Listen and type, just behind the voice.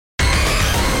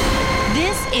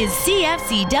is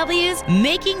CFCW's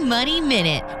Making Money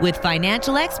Minute with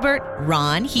financial expert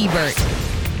Ron Hebert.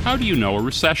 How do you know a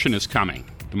recession is coming?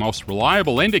 The most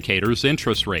reliable indicator is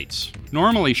interest rates.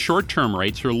 Normally, short-term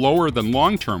rates are lower than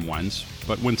long-term ones,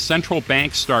 but when central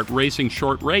banks start raising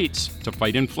short rates to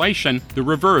fight inflation, the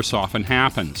reverse often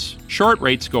happens. Short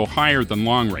rates go higher than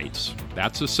long rates.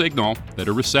 That's a signal that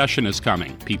a recession is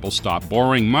coming. People stop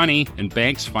borrowing money, and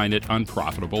banks find it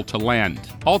unprofitable to lend.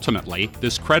 Ultimately,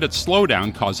 this credit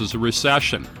slowdown causes a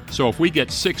recession. So if we get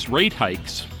 6 rate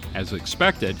hikes, as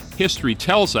expected, history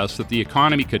tells us that the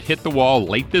economy could hit the wall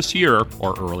late this year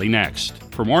or early next.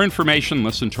 For more information,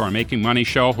 listen to our Making Money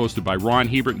show hosted by Ron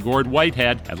Hebert and Gord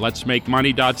Whitehead at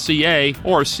letsmakemoney.ca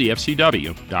or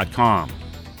cfcw.com.